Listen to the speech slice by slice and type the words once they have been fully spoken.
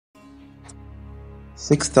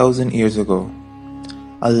6,000 years ago,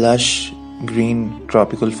 a lush, green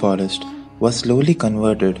tropical forest was slowly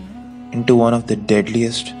converted into one of the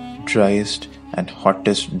deadliest, driest, and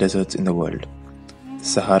hottest deserts in the world, the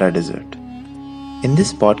Sahara Desert. In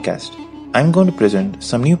this podcast, I'm going to present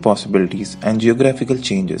some new possibilities and geographical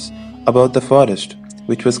changes about the forest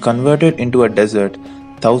which was converted into a desert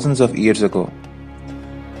thousands of years ago.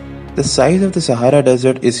 The size of the Sahara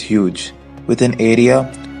Desert is huge, with an area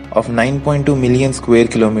of 9.2 million square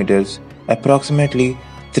kilometers, approximately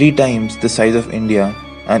 3 times the size of India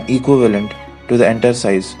and equivalent to the entire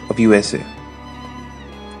size of USA.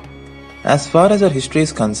 As far as our history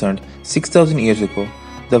is concerned, 6,000 years ago,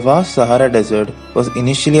 the vast Sahara Desert was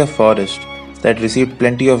initially a forest that received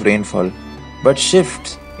plenty of rainfall, but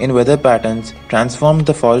shifts in weather patterns transformed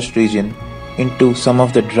the forest region into some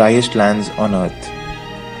of the driest lands on earth.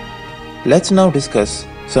 Let's now discuss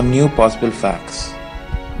some new possible facts.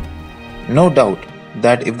 No doubt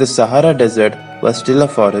that if the Sahara Desert was still a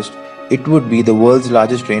forest, it would be the world's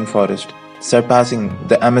largest rainforest, surpassing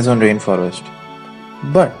the Amazon rainforest.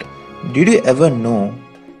 But did you ever know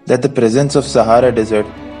that the presence of Sahara Desert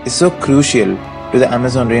is so crucial to the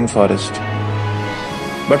Amazon rainforest?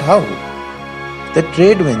 But how? The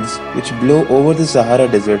trade winds which blow over the Sahara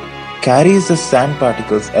Desert carries the sand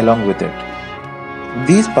particles along with it.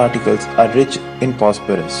 These particles are rich in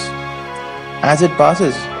phosphorus. As it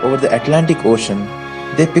passes over the Atlantic Ocean,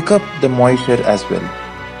 they pick up the moisture as well.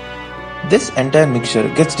 This entire mixture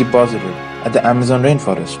gets deposited at the Amazon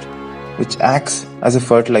rainforest, which acts as a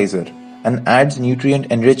fertilizer and adds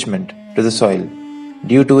nutrient enrichment to the soil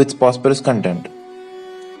due to its phosphorus content.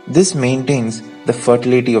 This maintains the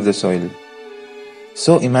fertility of the soil.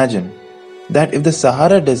 So imagine that if the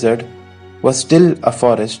Sahara Desert was still a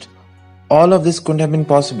forest, all of this couldn't have been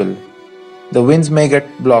possible. The winds may get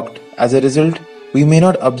blocked. As a result, we may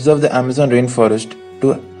not observe the Amazon rainforest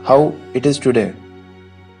to how it is today.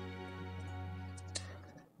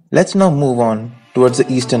 Let's now move on towards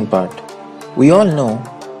the eastern part. We all know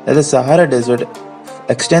that the Sahara Desert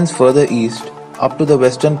extends further east up to the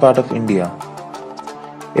western part of India.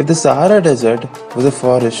 If the Sahara Desert was a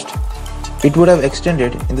forest, it would have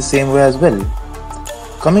extended in the same way as well.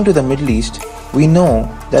 Coming to the Middle East, we know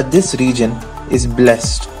that this region is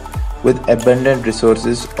blessed with abundant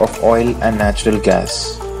resources of oil and natural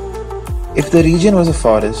gas. If the region was a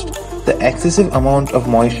forest, the excessive amount of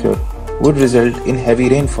moisture would result in heavy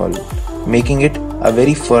rainfall, making it a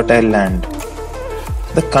very fertile land.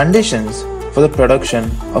 The conditions for the production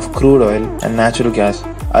of crude oil and natural gas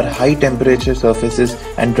are high temperature surfaces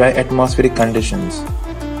and dry atmospheric conditions.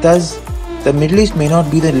 Thus, the Middle East may not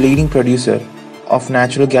be the leading producer of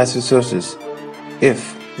natural gas resources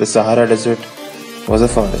if the Sahara Desert was a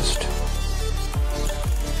forest.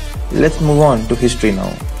 Let's move on to history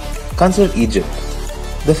now. Consider Egypt.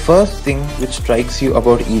 The first thing which strikes you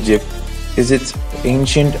about Egypt is its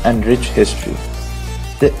ancient and rich history.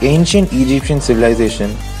 The ancient Egyptian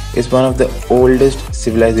civilization is one of the oldest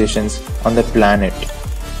civilizations on the planet,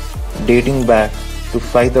 dating back to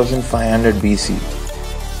 5500 BC,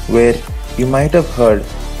 where you might have heard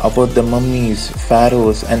about the mummies,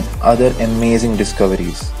 pharaohs, and other amazing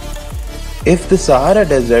discoveries. If the Sahara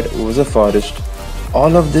Desert was a forest,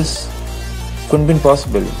 all of this couldn't be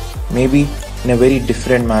possible, maybe in a very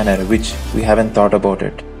different manner which we haven't thought about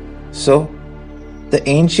it. So, the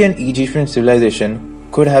ancient Egyptian civilization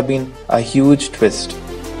could have been a huge twist.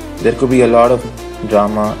 There could be a lot of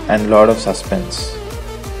drama and a lot of suspense.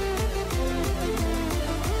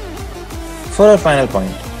 For our final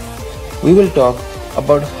point, we will talk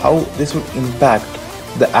about how this would impact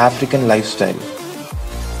the African lifestyle.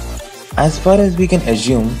 As far as we can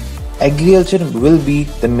assume, agriculture will be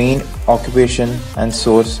the main occupation and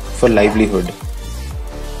source for livelihood.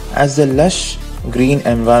 As the lush green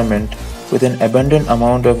environment with an abundant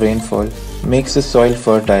amount of rainfall makes the soil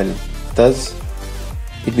fertile, thus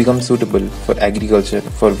it becomes suitable for agriculture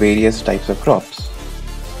for various types of crops.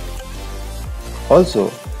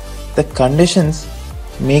 Also, the conditions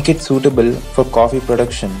make it suitable for coffee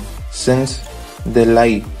production since they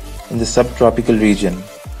lie in the subtropical region.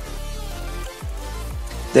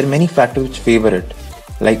 There are many factors which favor it,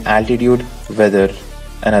 like altitude, weather,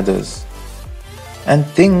 and others. And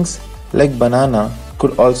things like banana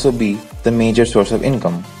could also be the major source of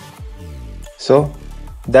income. So,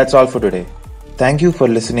 that's all for today. Thank you for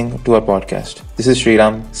listening to our podcast. This is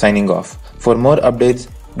Sriram signing off. For more updates,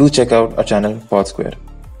 do check out our channel Pod Square.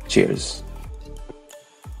 Cheers.